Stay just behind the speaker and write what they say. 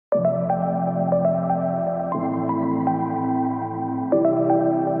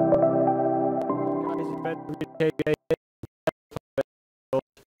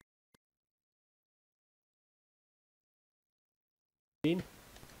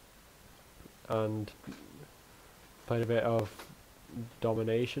and playing a bit of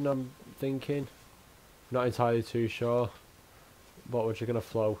domination, I'm thinking. Not entirely too sure, but we're just gonna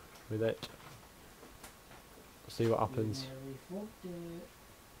flow with it. See what happens.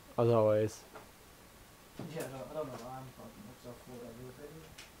 As always. Yeah, no, I don't know why I'm fucking because I thought everything.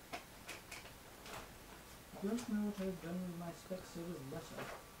 I don't know what I've done with my Specsavers letter.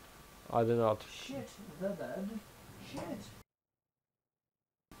 I do not. Shit, the bed. Shit.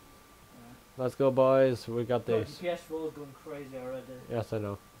 Let's go, boys. We got God, this. your PS4 is going crazy already. Yes, I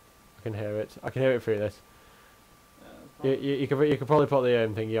know. I can hear it. I can hear it through this. Yeah, You could probably put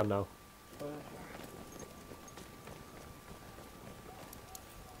the thingy on now.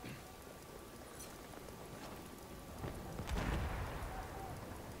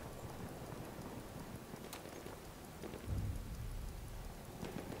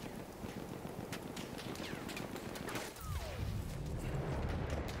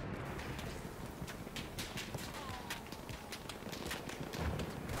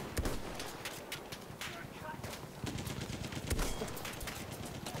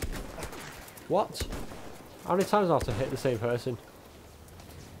 What? How many times do I have to hit the same person?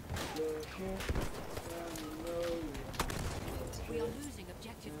 We are losing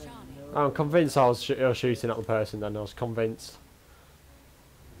objective Charlie. I'm convinced I was shooting at the person then. I was convinced.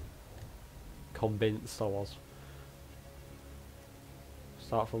 Convinced I was.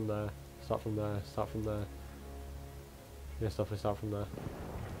 Start from there. Start from there. Start from there. Yeah, definitely start from there.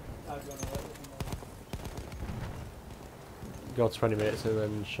 Go 20 minutes and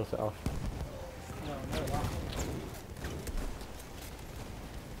then shut it off.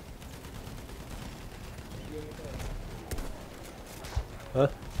 Huh?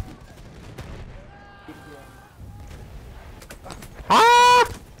 Ah!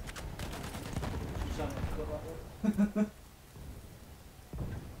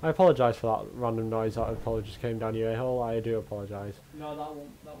 I apologise for that random noise that probably just came down your ear hole. I do apologise. No, that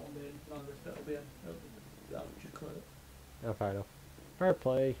won't be in. No, this bit will be in. That should clear it. Yeah, fair enough. Fair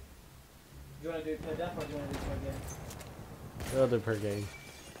play. Do you want to do per death or do you want to do per game? We'll do per game.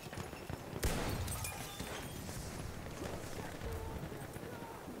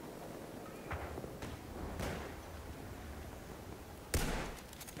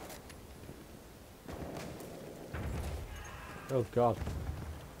 Oh god.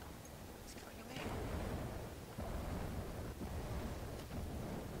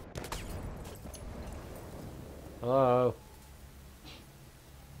 Hello.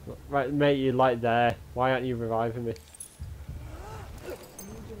 Right, mate, you like there. Why aren't you reviving me?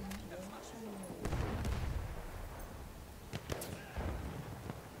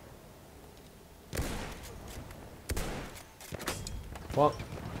 What?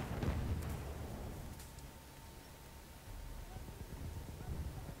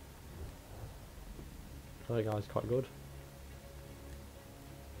 That guy's quite good.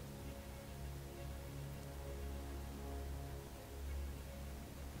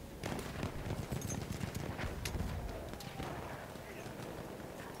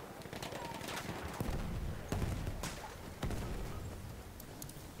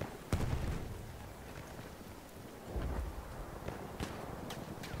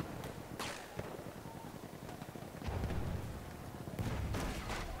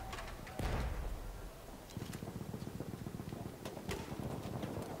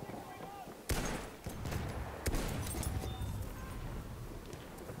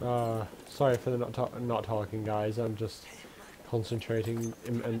 Sorry for the not talking, guys. I'm just concentrating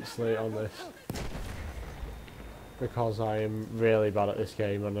immensely on this because I am really bad at this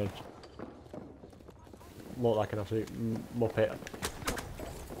game and I look like an absolute muppet.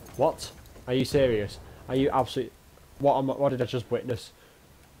 What? Are you serious? Are you absolute? What did I just witness?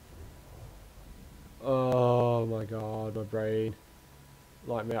 Oh my god, my brain.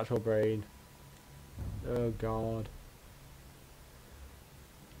 Like my actual brain. Oh god.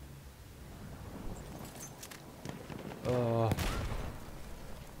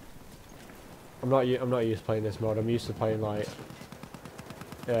 I'm not used to playing this mode. I'm used to playing like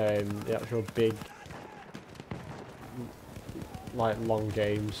the actual big, like long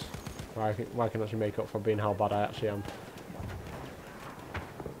games where I can actually make up for being how bad I actually am.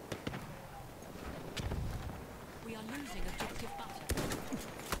 We are losing objective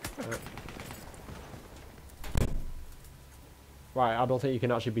butter. Right, I don't think you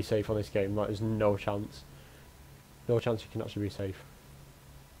can actually be safe on this game. Like, there's no chance. No chance you can actually be safe.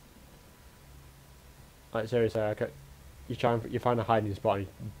 Like seriously, you find a hiding spot and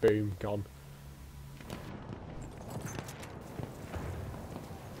boom, gone.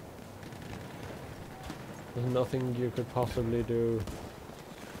 There's nothing you could possibly do.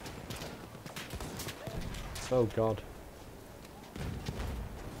 Oh god.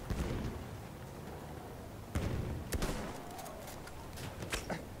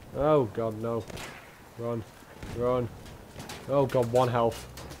 Oh god, no. Run. Run. Oh god, 1 health.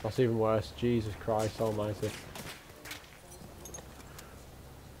 That's even worse. Jesus Christ almighty.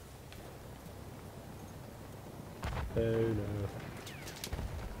 Oh no.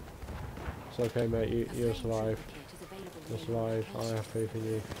 It's okay mate, you'll survive. You'll survive, I have faith in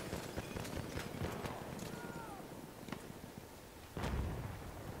you.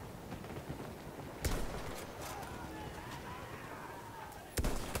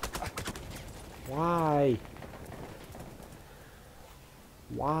 Why?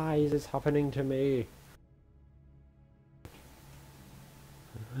 Why is this happening to me?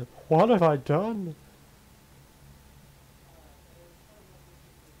 What have I done?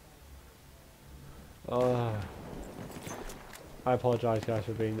 I apologise guys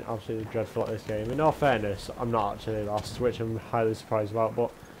for being absolutely dreadful at this game. In all fairness, I'm not actually lost, which I'm highly surprised about,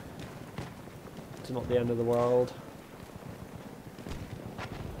 but it's not the end of the world.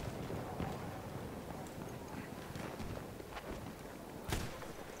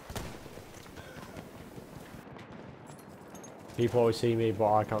 People always see me,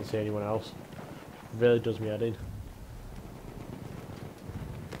 but I can't see anyone else. It really does me head in.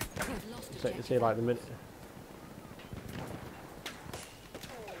 See like the minute.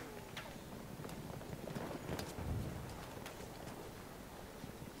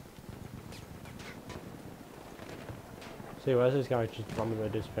 See, where's this guy just randomly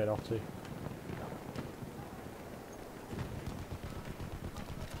disappeared off to?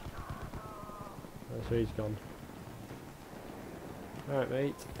 Oh, so he's gone. Alright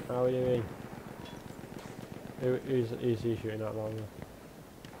mate, how are you doing? Who's he shooting at longer?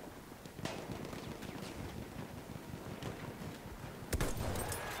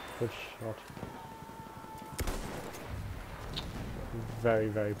 Good shot. Very,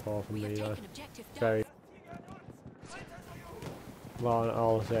 very poor from me though. Very. Well,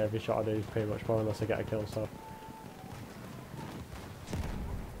 I'll say every shot I do is pretty much poor unless I get a kill, so.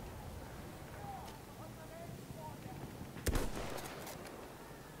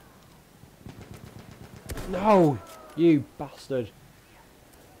 No! You bastard!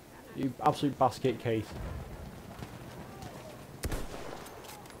 You absolute basket case.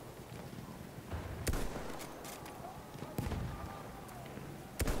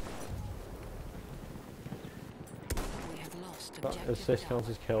 That assist counts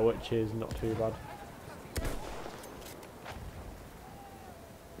as kill, which is not too bad.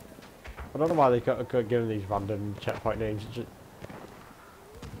 I don't know why they got given these random checkpoint names. It's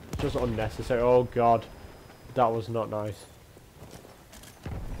just unnecessary. Oh god, that was not nice.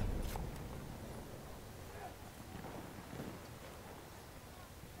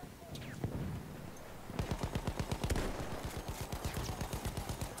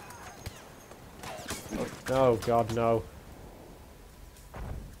 Oh god, no.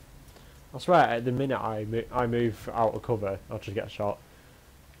 I swear, at the minute I move out of cover, I'll just get shot.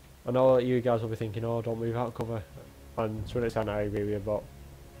 I know that you guys will be thinking, oh, don't move out of cover. And to an extent, I agree with you, but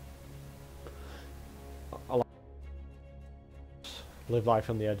I like live life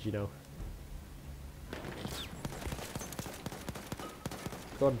on the edge, you know.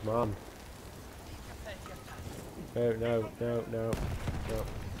 Good man. Oh, no, no, no, no,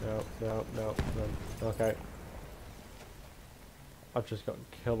 no, no, no, no. Okay. I've just got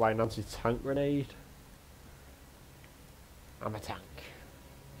killed by an anti-tank grenade. I'm a tank.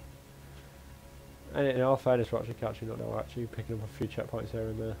 And in all fairness, we're actually catching up now. We're actually picking up a few checkpoints here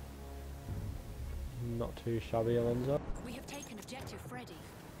and there. Not too shabby, Alonso. We have taken objective Freddy.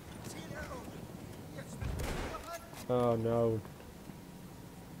 Oh no.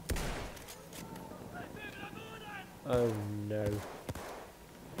 Oh no.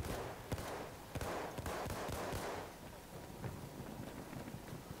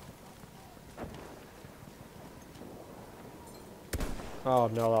 Oh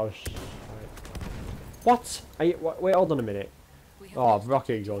no, that was... What? Are you, wait, hold on a minute. Oh,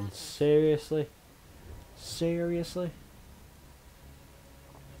 rocket gun. Seriously? Seriously?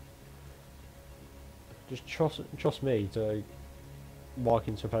 Just trust me to walk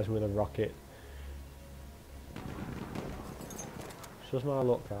into a person with a rocket. It's just my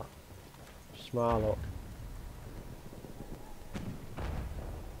luck, that. Just my luck.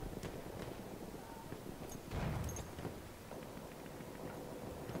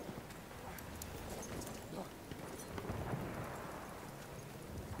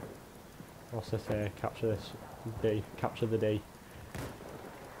 What's this here? Capture this D. Capture the D.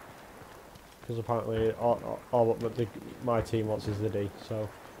 Because apparently all what my team wants is the D, so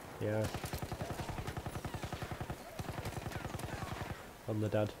yeah. I'm the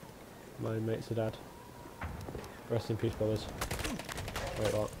dad. My mates are dead. Rest in peace, brothers.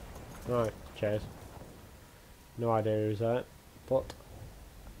 Wait, what? Right, cheers. No idea who's that, but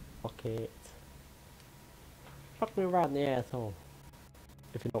fuck it. Fuck me right in the asshole.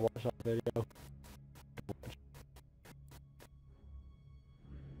 If you not watched that video, don't watch.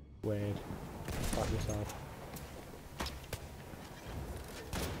 Weird. Fuck yourself.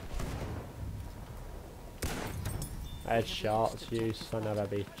 Headshots, you son of a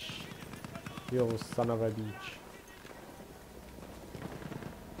bitch. You son of a bitch.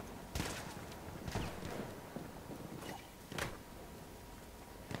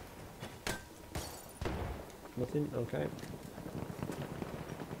 Nothing? Okay.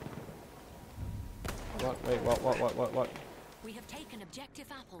 What? Wait, what? We have taken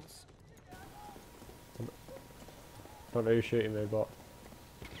objective apples. Don't know who's shooting me, but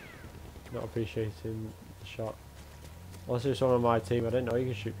not appreciating the shot. Unless it's one on my team, I didn't know you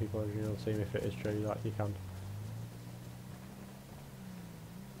can shoot people on your own team if it is true that you can.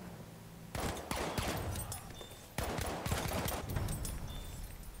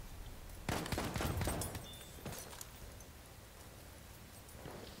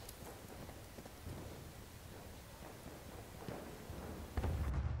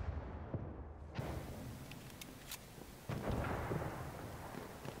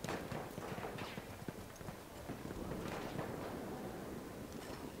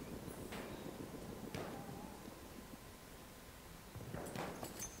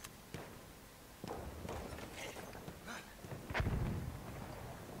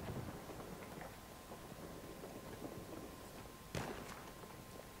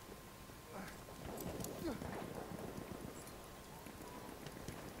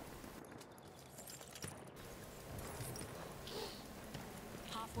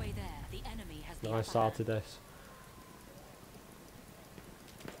 Halfway there, the enemy has the No, I upper started hand. this.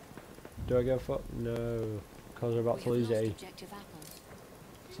 Do I go for no? Because we're about We to have lose lost A. objective apples.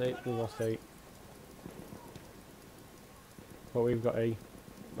 See, we lost A. But we've got A.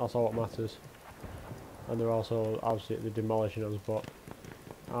 That's all that matters. And they're also absolutely demolishing us, but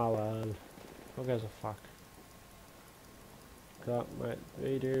oh well. Who gives a fuck? Got my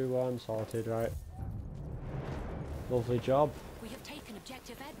 3, 2, 1 sorted, right. Lovely job. We have taken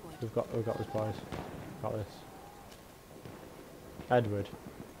objective Edward. We've got this, boys. Got this. Edward.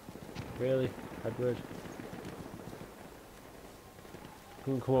 Really? Edward?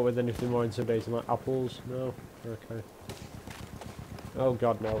 Couldn't come up with anything more intimidating like apples? No? Okay. Oh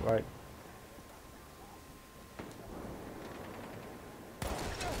god, no, right.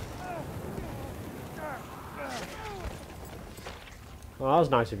 Oh, that was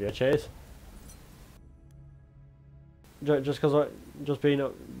nice of you, cheers. Just because just being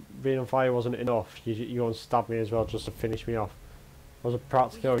on fire wasn't enough, you go and stab me as well just to finish me off. I was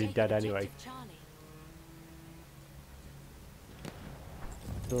practically already dead anyway.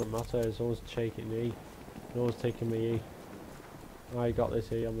 Doesn't matter, as long as taking E. No one's taking me E. I got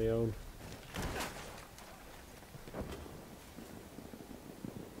this E on my own.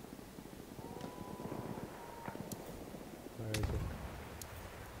 Where is it?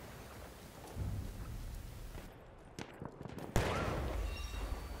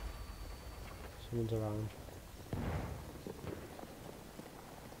 Someone's around.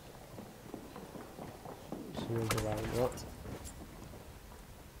 Someone's around. What?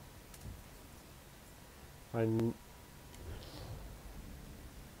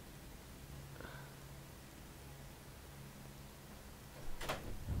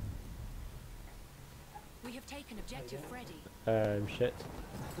 We have taken objective Freddy. Shit.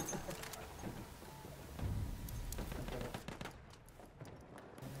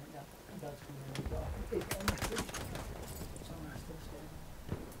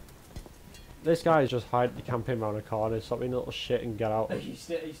 This guy is just camping around a corner. Stop being a little shit and get out. Are you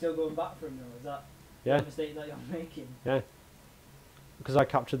still going back for him though? Is that Yeah. the mistake that you're making? Yeah. Because I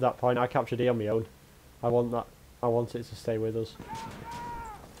captured that point. I captured E on my own. I want that. I want it to stay with us.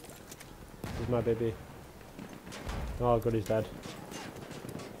 This is my baby. Oh, good, he's dead.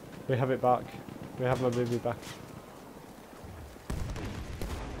 We have it back. We have my baby back.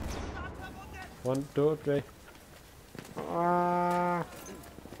 1, 2, 3. Ah.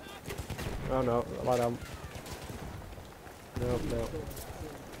 Oh no, lie down. No, no.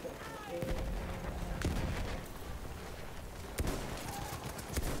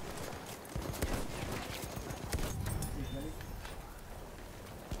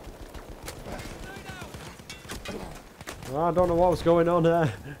 Oh, I don't know what was going on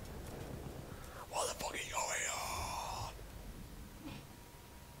there.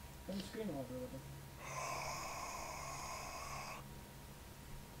 the screen while we're with them.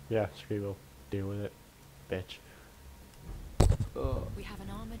 Yeah, screw will deal with it, bitch. We have an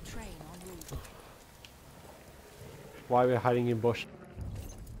armored train en route. Why are we hiding in bush?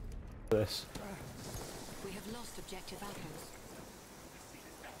 This. We have lost objective apples.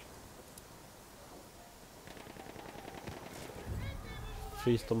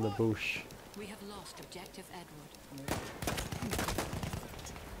 Feast on the bush. We have lost objective Edward.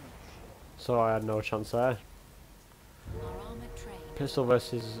 So I had no chance there. Our armored train. Pistol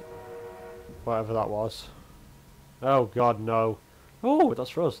versus whatever that was. Oh god, no. Oh,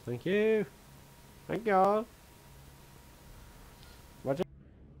 that's for us. Thank you. Thank you. Roger.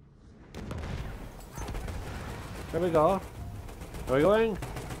 There we go. Are we going?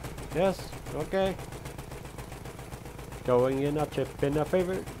 Yes. Okay. Going in a chip in a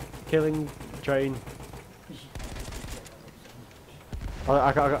favorite killing train.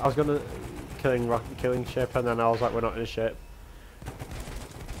 I was gonna killing ship, and then I was like, we're not in a ship.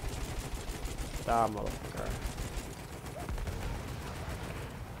 Damn motherfucker.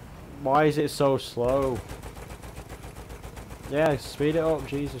 Why is it so slow? Yeah, speed it up,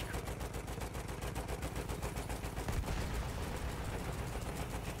 Jesus Christ.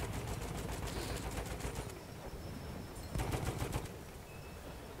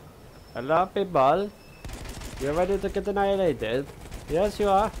 Hello people. You ready to get annihilated? Yes you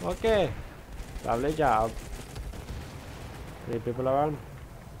are. Okay. Lovely job. Any people around?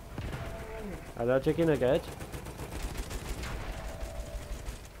 Hello chicken nugget.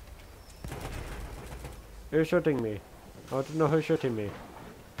 Who's shooting me? I want to know who's shooting me.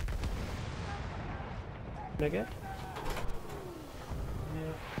 Nugget?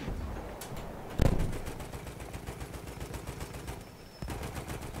 Yeah.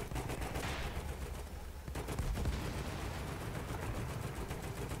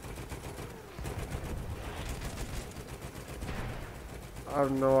 I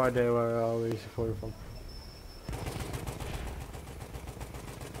have no idea where all these are coming from.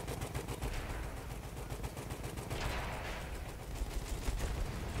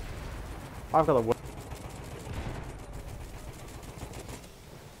 I've got a w-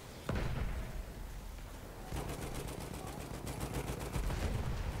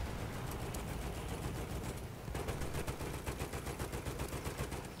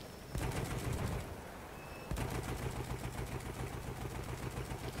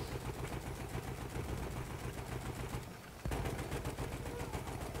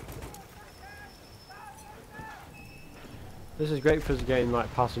 This is great for getting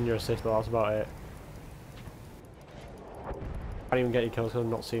like passenger assist, but that's about it. Can't even get your kills because I've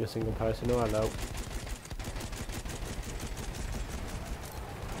not seen a single person. No, hello.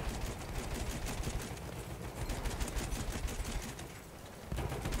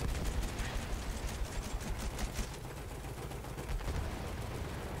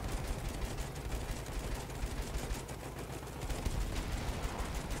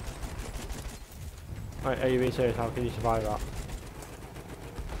 Right, are you being serious? How can you survive that?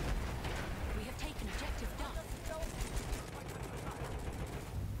 We have taken objective Duff.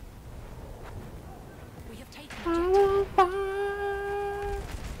 We have taken objective.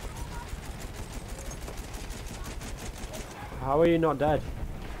 How are you not dead?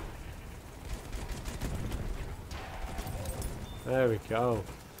 There we go.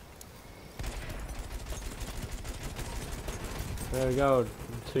 There we go.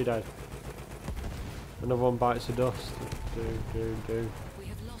 2 dead. Another one bites the dust. Do. We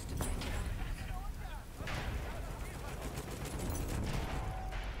have lost objective apples.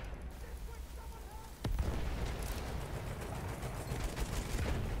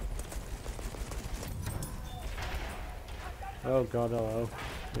 Oh god, hello.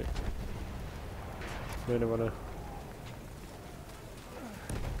 Runner.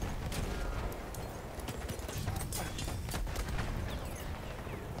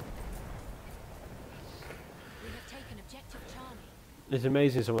 We have taken objective Charlie. It's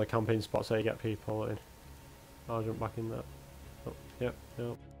amazing some of the camping spots that you get people in. I'll jump back in that. Oh, yep,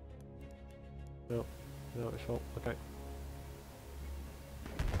 no. No, it's full. Okay.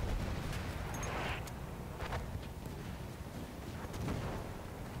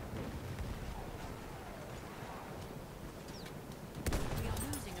 We are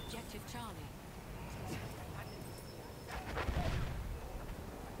losing objective Charlie.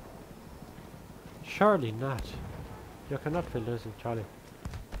 Surely not. You cannot be losing Charlie.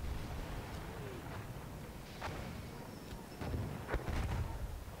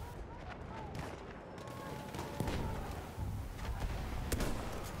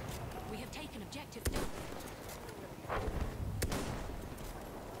 We have taken objective Duff.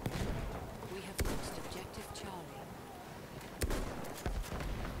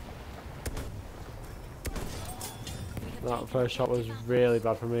 taken That first shot was objective really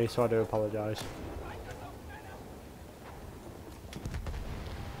bad for me, so I do apologise.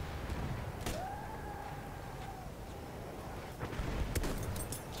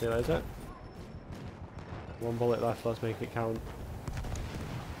 See you later. One bullet left, let's make it count.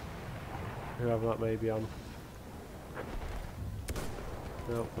 Whoever that may be on.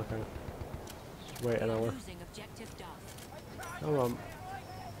 Nope, okay. Just wait an We are hour. losing objective Duff. Come on.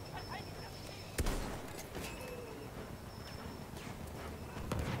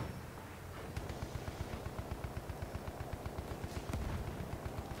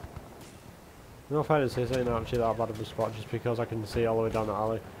 No fairness, this ain't actually that bad of a spot just because I can see all the way down the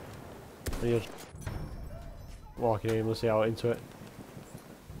alley. And you're just walking aimlessly out into it.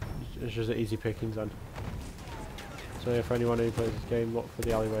 It's just easy pickings then. So yeah, for anyone who plays this game, look for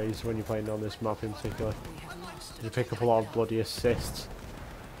the alleyways when you're playing on this map in particular. We have lost You pick up a lot of bloody assists.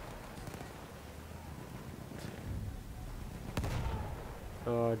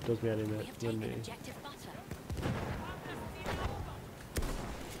 Oh, it does me any We minute, have doesn't taken it? objective butter.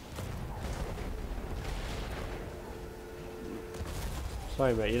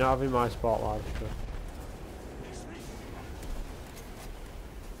 Sorry mate, you're not having my spot live. So.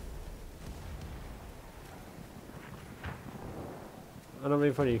 I don't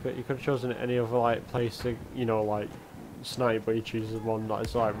mean funny, you could have chosen any other like place to, you know, like snipe, but you choose the one that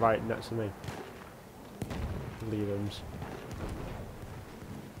is like right next to me. Leadham's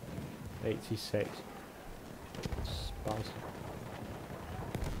 86. Spice.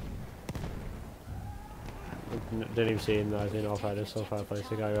 Didn't even see him there, in all fairness, so fair play to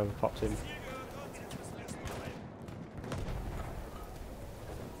the guy who ever pops in.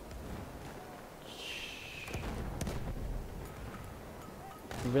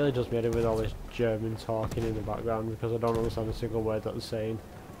 It really does me head in with all this German talking in the background because I don't understand a single word that they're saying.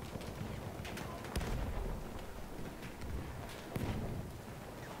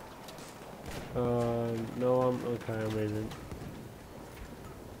 No, I'm okay, I'm moving.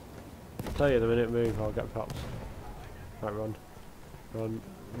 I'll tell you the minute move, I'll get pops. Right, run. Run,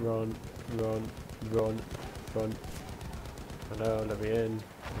 run, run, run, run. I know, let me in. There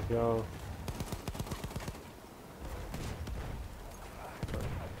we go.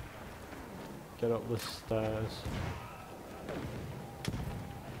 Get up the stairs.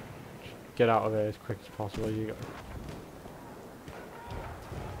 Get out of here as quick as possible. You got.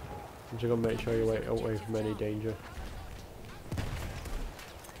 I'm just gonna make sure you're away from any danger.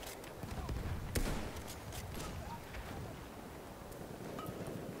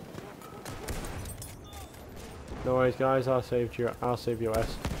 No worries, guys. I'll save you. I'll save you,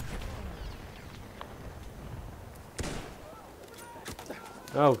 S.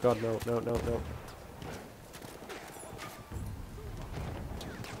 Oh God, no, no, no, no.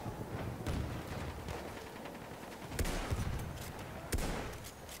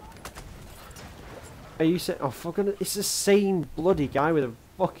 Are you saying? Oh fucking! It's the same bloody guy with a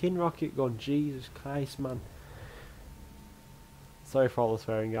fucking rocket gun. Jesus Christ, man. Sorry for all the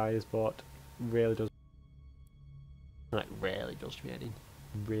swearing, guys, but really does. Like really does me in.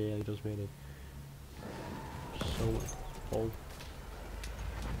 Really does me in. So full.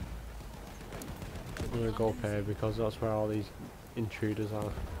 I'm gonna go up here because that's where all these intruders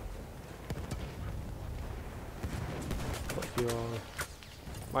are. Fuck you all.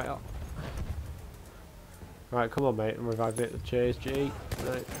 Right up. Right, come on mate, and revive it. Cheers, G.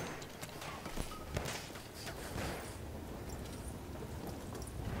 Right.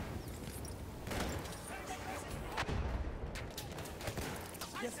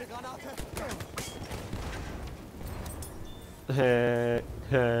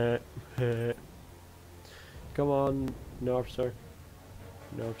 Come on, North sir.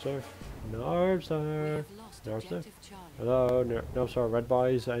 North sir. North We sir. have lost North sir. objective Charlie. Hello, North sir. Red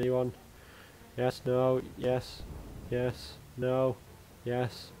boys, anyone? Yes, no, yes, yes, no,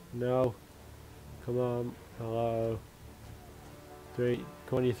 yes, no. Come on, hello. Three,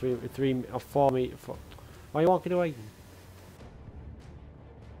 come on, you 4 meter. Why are you walking away?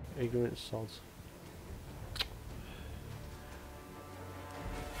 Ignorant sods.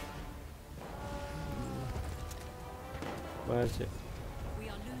 Where's it? We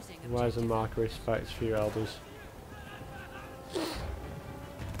are losing Where's the objective mark of respect for your elders?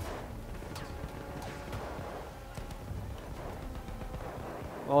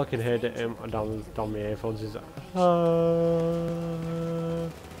 All I can hear down my earphones is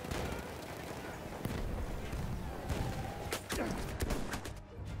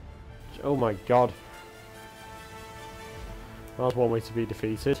oh my god. That was one way to be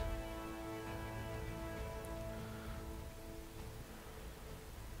defeated.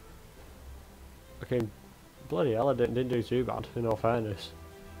 I came Bloody hell, I didn't do too bad, in all fairness.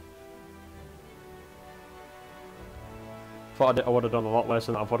 Thought I would have done a lot less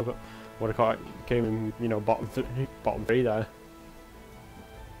than that. I would have came in, you know, bottom three there.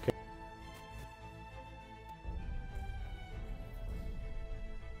 Okay.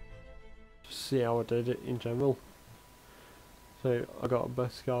 Just see how I did it in general. So I got a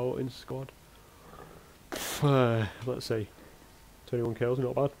best scout in squad. Let's see, 21 kills,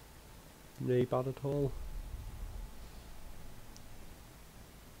 not bad. Not bad at all.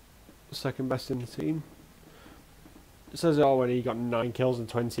 Second best in the team. It says it already, he got 9 kills and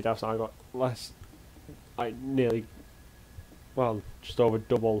 20 deaths. I got less, like nearly, well, just over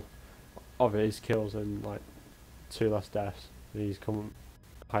double of his kills and like 2 less deaths. And he's come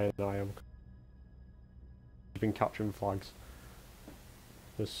higher than I am. He's been capturing flags.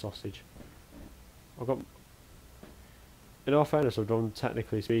 This sausage. I've got, in all fairness, I've done,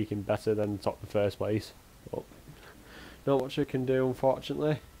 technically speaking, better than top in first place. But not much I can do,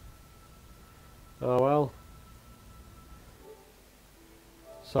 unfortunately. Oh well.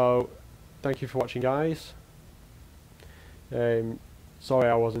 So, thank you for watching, guys. Sorry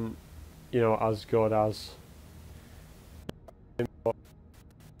I wasn't, you know, as good as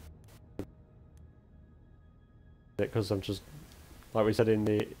because I'm just, like we said in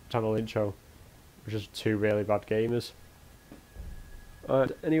the channel intro, we're just 2 really bad gamers.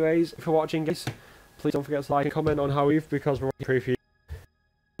 Anyways, if you're watching, guys, please don't forget to like and comment on how we've, because we're proof